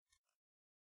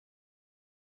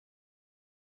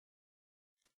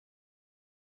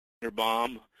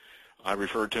Baum. I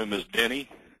refer to him as Denny,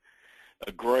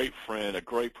 a great friend, a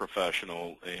great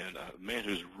professional, and a man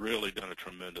who's really done a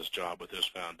tremendous job with this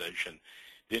foundation.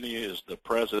 Denny is the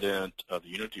president of the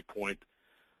Unity Point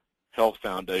Health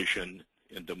Foundation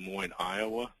in Des Moines,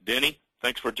 Iowa. Denny,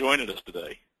 thanks for joining us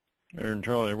today. Aaron,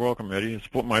 Charlie, welcome, Eddie. It's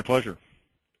my pleasure.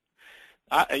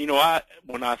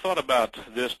 When I thought about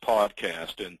this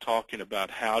podcast and talking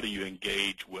about how do you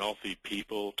engage wealthy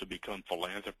people to become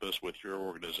philanthropists with your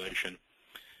organization,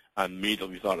 I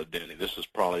immediately thought of Denny. This has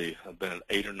probably been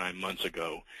 8 or 9 months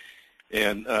ago.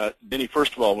 And Denny,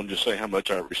 first of all, I want to just say how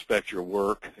much I respect your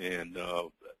work and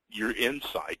your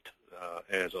insight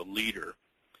as a leader.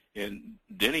 And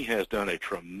Denny has done a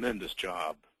tremendous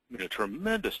job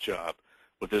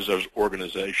with his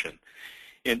organization.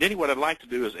 And Denny, what I'd like to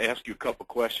do is ask you a couple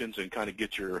questions and kind of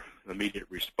get your immediate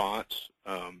response.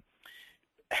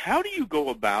 How do you go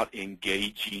about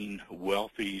engaging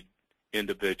wealthy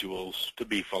individuals to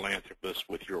be philanthropists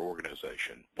with your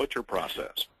organization? What's your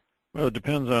process? Well, it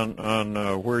depends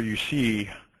on where you see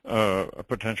a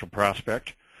potential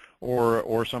prospect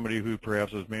or somebody who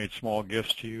perhaps has made small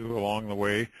gifts to you along the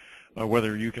way,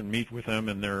 whether you can meet with them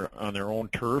on their own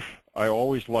turf. I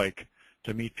always like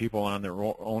to meet people on their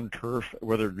own turf,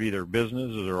 whether it be their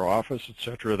business or their office,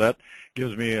 etc. That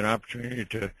gives me an opportunity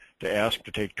to ask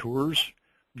to take tours.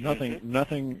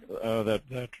 Nothing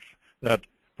that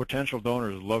potential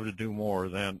donors love to do more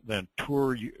than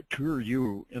tour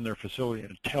you in their facility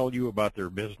and tell you about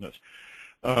their business.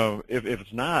 If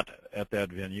it's not at that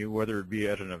venue, whether it be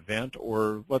at an event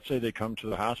or let's say they come to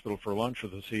the hospital for lunch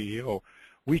with the CEO,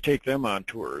 we take them on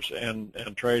tours and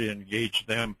try to engage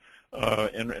them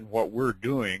in what we're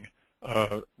doing,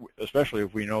 especially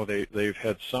if we know they've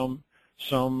had some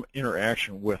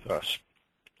interaction with us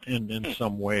in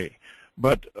some way.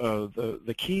 But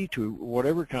the key to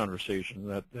whatever conversation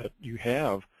that you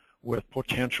have with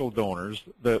potential donors,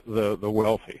 the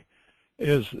wealthy,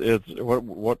 is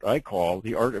what I call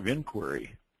the art of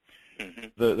inquiry.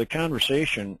 Mm-hmm. The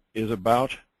conversation is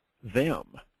about them.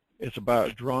 It's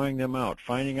about drawing them out,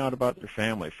 finding out about their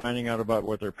family, finding out about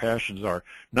what their passions are.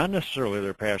 Not necessarily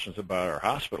their passions about our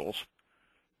hospitals,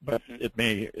 but it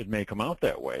may come out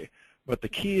that way. But the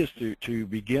key is to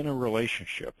begin a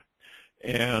relationship.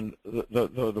 And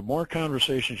the more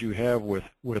conversations you have with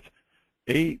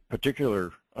a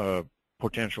particular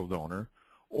potential donor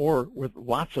or with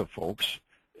lots of folks,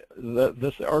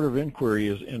 this art of inquiry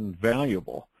is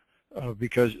invaluable.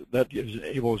 Because that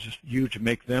enables you to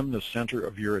make them the center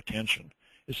of your attention.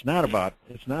 It's not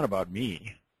about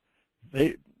me.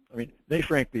 They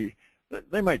frankly,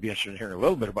 they might be interested in hearing a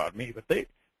little bit about me, but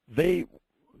they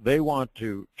want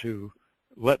to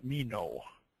let me know,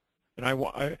 and I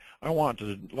want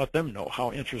to let them know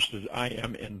how interested I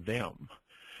am in them.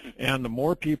 And the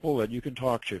more people that you can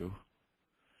talk to,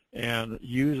 and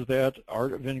use that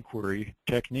art of inquiry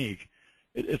technique.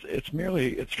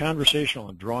 It's conversational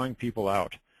and drawing people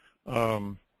out.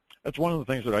 That's one of the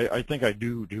things that I think I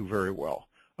do very well.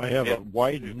 I have a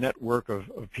wide network of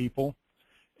people,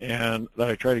 and that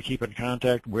I try to keep in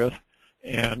contact with,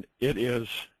 and it is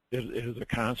a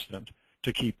constant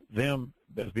to keep them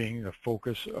as being the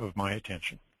focus of my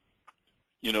attention.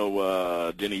 You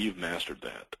know, Denny, you've mastered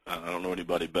that. I don't know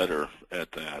anybody better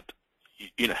at that.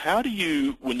 You know, how do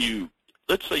you,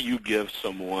 let's say you give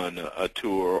someone a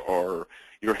tour or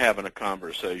you're having a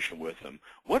conversation with them,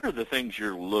 what are the things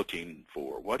you're looking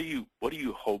for? What do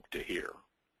you hope to hear?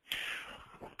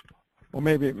 Well,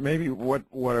 maybe what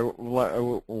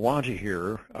I want to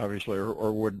hear, obviously,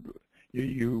 or would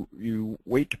you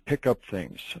wait to pick up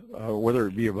things, whether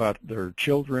it be about their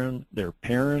children, their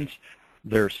parents,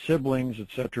 their siblings,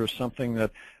 etc. Something that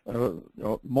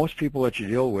most people that you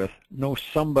deal with know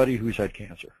somebody who's had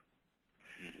cancer.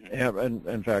 And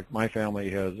in fact, my family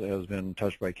has been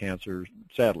touched by cancer,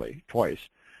 sadly, twice,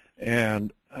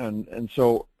 and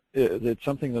so it's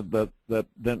something that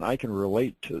then I can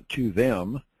relate to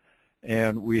them,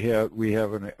 and we have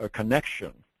a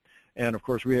connection. And of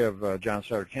course, we have John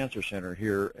Stoddard Cancer Center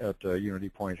here at Unity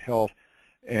Point Health,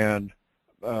 and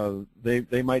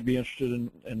they might be interested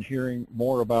in hearing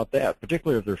more about that,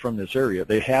 particularly if they're from this area.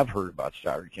 They have heard about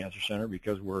Stoddard Cancer Center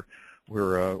because we're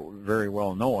very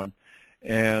well known.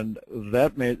 And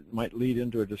that might lead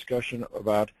into a discussion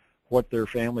about what their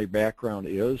family background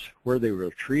is, where they were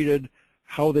treated,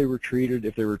 how they were treated,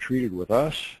 if they were treated with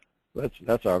us.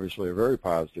 That's obviously a very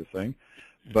positive thing.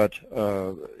 But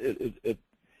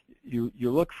you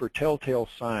look for telltale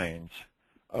signs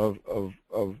of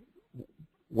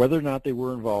whether or not they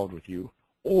were involved with you,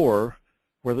 or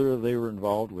whether they were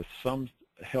involved with some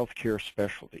healthcare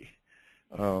specialty,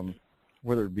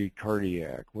 whether it be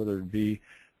cardiac, whether it be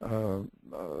uh,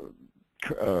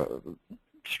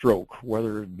 stroke,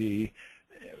 whether it be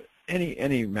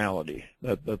any malady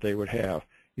that they would have.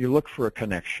 You look for a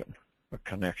connection. Well,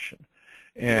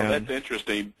 And that's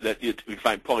interesting. If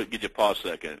I get you pause a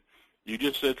second, you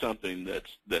just said something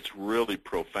that's really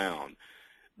profound.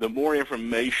 The more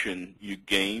information you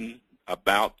gain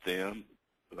about them,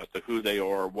 about who they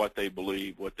are, what they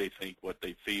believe, what they think, what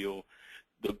they feel,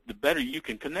 the better you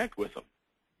can connect with them.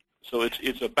 So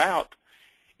it's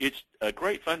a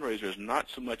great fundraiser is not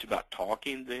so much about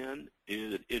talking then,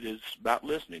 it is about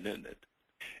listening, isn't it?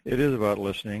 It is about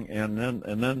listening, and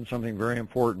then something very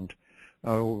important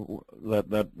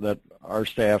that our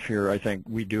staff here, I think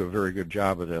we do a very good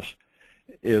job of this,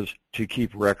 is to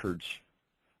keep records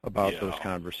about those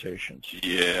conversations.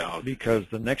 Yeah. Because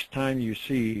the next time you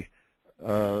see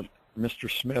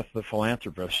Mr. Smith, the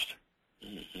philanthropist,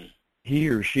 mm-hmm. he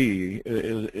or she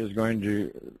is going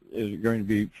to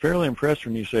be fairly impressed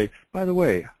when you say, by the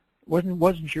way,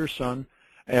 wasn't your son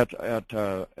at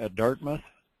Dartmouth,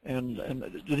 and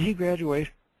did he graduate?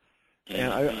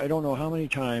 And I don't know how many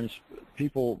times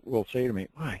people will say to me,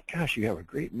 my gosh, you have a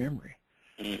great memory.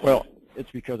 Mm-hmm. Well,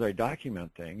 it's because I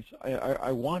document things.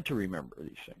 I want to remember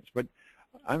these things, but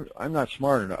I'm not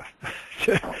smart enough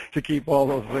to keep all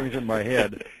those things in my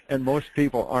head, and most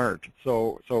people aren't.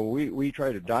 So we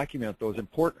try to document those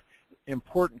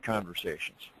important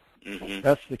conversations. Mm-hmm.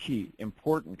 That's the key,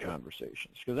 important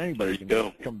conversations, because anybody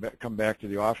can come back to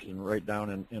the office and write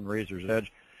down in Razor's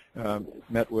Edge,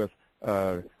 met with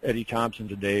Eddie Thompson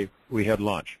today, we had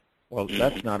lunch. Well, mm-hmm.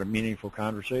 that's not a meaningful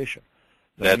conversation.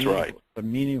 That's right. The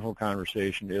meaningful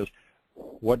conversation is,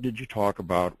 what did you talk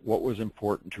about? What was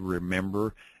important to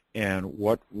remember, and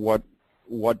what do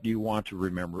you want to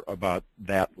remember about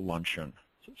that luncheon?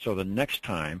 So the next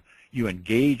time you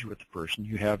engage with the person,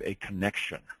 you have a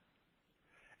connection.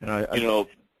 And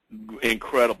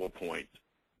incredible point.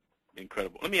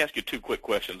 Incredible. Let me ask you two quick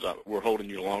questions. We're holding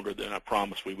you longer than I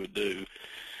promised we would do,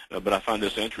 but I find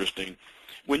this interesting.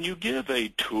 When you give a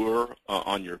tour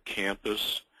on your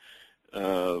campus,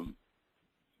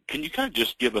 can you kind of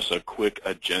just give us a quick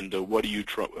agenda? Where do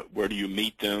you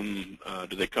meet them?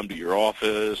 Do they come to your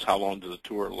office? How long does the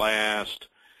tour last?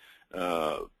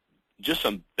 Just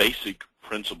some basic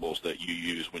principles that you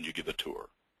use when you give a tour.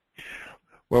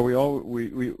 Well,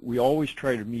 we always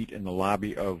try to meet in the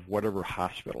lobby of whatever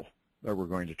hospital that we're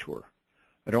going to tour.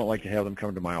 I don't like to have them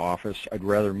come to my office. I'd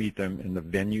rather meet them in the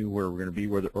venue where we're going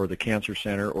to be, or the Cancer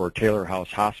Center, or Taylor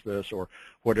House Hospice, or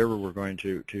whatever we're going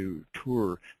to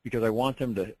tour, because I want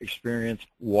them to experience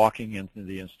walking into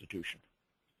the institution.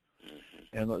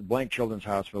 Mm-hmm. And the Blank Children's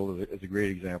Hospital is a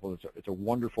great example. It's a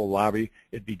wonderful lobby.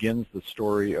 It begins the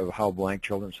story of how Blank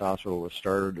Children's Hospital was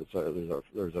started.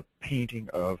 There's a painting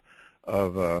of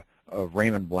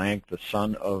Raymond Blank, the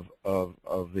son of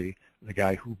the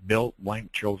guy who built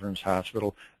Blank Children's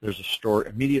Hospital. There's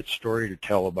immediate story to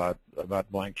tell about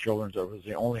Blank Children's. It was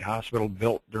the only hospital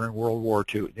built during World War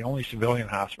II, the only civilian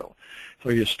hospital. So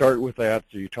you start with that.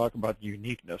 So you talk about the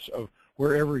uniqueness of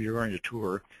wherever you're going to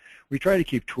tour. We try to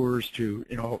keep tours to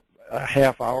a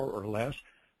half hour or less.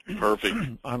 Perfect.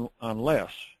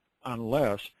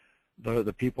 unless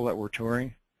the people that we're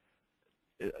touring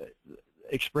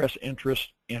express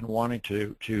interest in wanting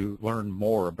to learn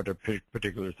more about a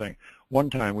particular thing. One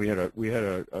time we had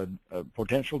a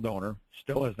potential donor,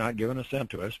 still has not given a cent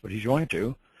to us, but he's going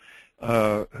to,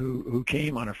 who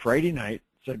came on a Friday night,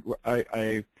 said,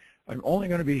 I'm only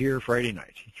going to be here Friday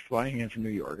nights. He's flying in from New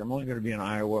York. I'm only going to be in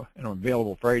Iowa, and I'm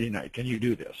available Friday night. Can you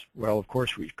do this? Well, of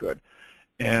course we could.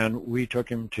 And we took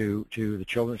him to the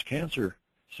Children's Cancer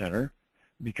Center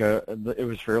because it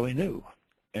was fairly new.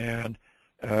 And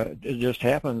it just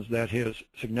happens that his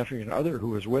significant other who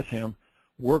was with him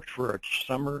worked for a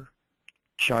summer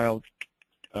child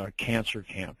cancer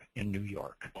camp in New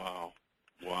York.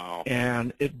 Wow.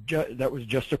 And that was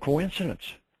just a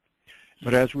coincidence.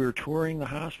 But as we were touring the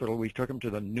hospital, we took him to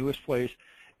the newest place,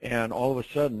 and all of a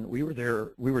sudden we were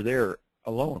there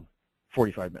alone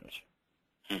 45 minutes.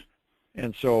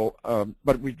 And so,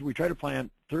 but we try to plan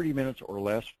 30 minutes or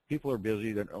less. People are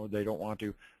busy, they don't want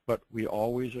to, but we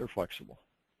always are flexible.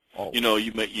 Always.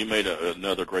 You made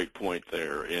another great point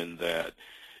there, in that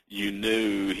you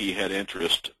knew he had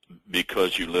interest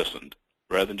because you listened,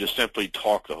 rather than just simply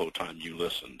talk the whole time. You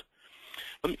listened.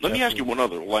 Let me ask you one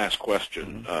other last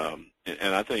question, mm-hmm.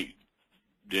 And I think,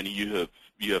 Denny, you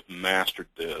have mastered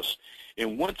this.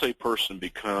 And once a person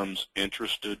becomes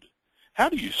interested, how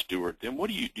do you steward them?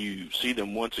 Do you see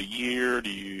them once a year?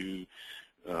 Do you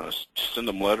send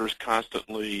them letters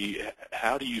constantly?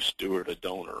 How do you steward a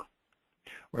donor?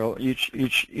 Well,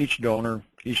 each donor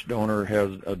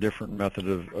has a different method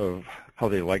of how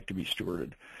they like to be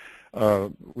stewarded.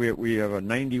 We have a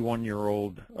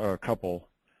 91-year-old couple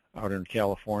out in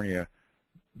California.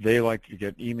 They like to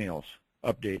get emails,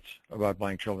 updates about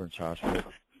Blank Children's Hospital,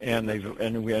 and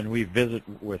we visit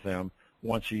with them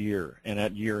once a year. And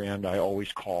at year end, I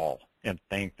always call and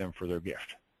thank them for their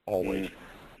gift. Always.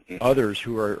 Mm-hmm. Others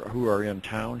who are in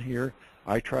town here,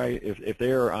 I try if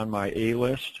they are on my A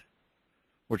list,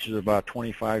 which is about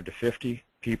 25 to 50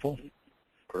 people,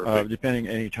 depending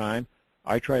any time.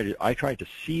 I try to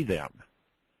see them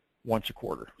once a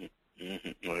quarter.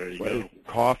 Mm-hmm. Well, there you go.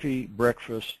 Coffee,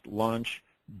 breakfast, lunch,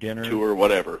 dinner, tour,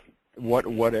 whatever.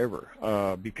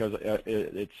 Whatever, because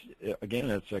it's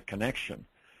a connection.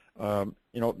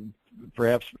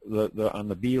 Perhaps on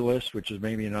the B list, which is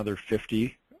maybe another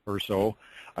 50 or so,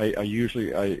 I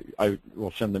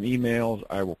will send them emails.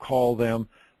 I will call them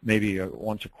maybe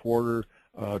once a quarter.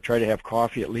 Try to have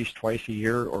coffee at least twice a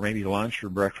year, or maybe lunch or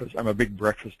breakfast. I'm a big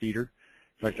breakfast eater.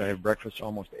 In fact, I have breakfast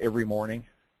almost every morning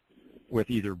with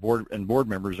either board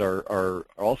members are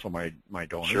also my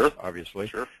donors, sure, obviously.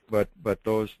 Sure. But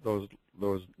those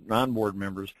non-board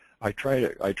members, I try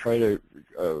to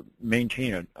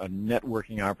maintain a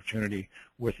networking opportunity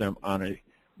with them on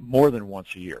more than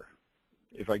once a year.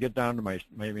 If I get down to my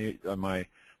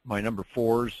number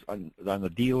 4s on the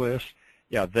D list,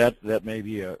 yeah, that may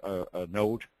be a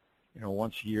note.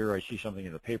 Once a year I see something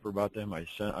in the paper about them, I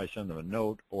send them a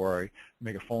note, or I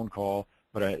make a phone call.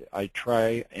 But I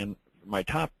try, and my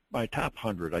top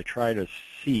 100 I try to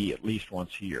see at least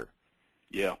once a year.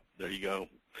 Yeah, there you go.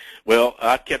 Well,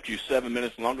 I kept you 7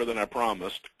 minutes longer than I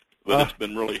promised, but it's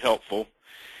been really helpful.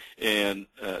 And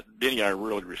Denny, I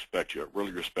really respect you. I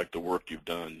really respect the work you've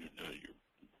done.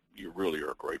 You really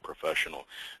are a great professional.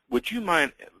 Would you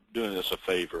mind doing us a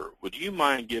favor? Would you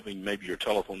mind giving maybe your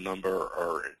telephone number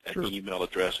or an Sure. email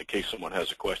address in case someone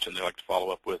has a question they'd like to follow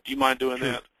up with? Do you mind doing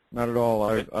Sure. that? Not at all.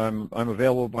 Okay. I'm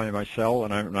available by my cell,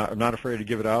 and I'm not afraid to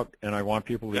give it out, and I want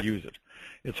people to use it.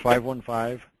 It's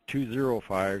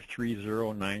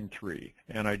 515-205-3093,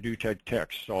 and I do take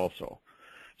texts also.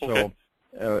 Okay.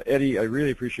 So, Eddie, I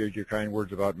really appreciate your kind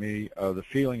words about me. The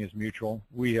feeling is mutual.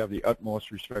 We have the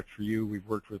utmost respect for you. We've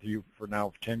worked with you for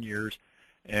now 10 years,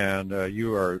 and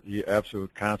you are the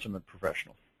absolute consummate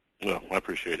professional. Well, I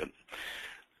appreciate it.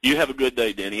 You have a good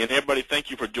day, Denny. And everybody, thank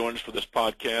you for joining us for this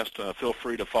podcast. Feel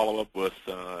free to follow up with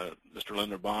Mr.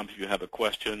 Linderbaum if you have a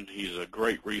question. He's a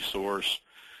great resource.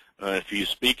 If he's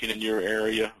speaking in your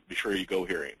area, be sure you go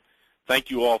hear him.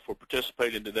 Thank you all for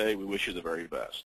participating today. We wish you the very best.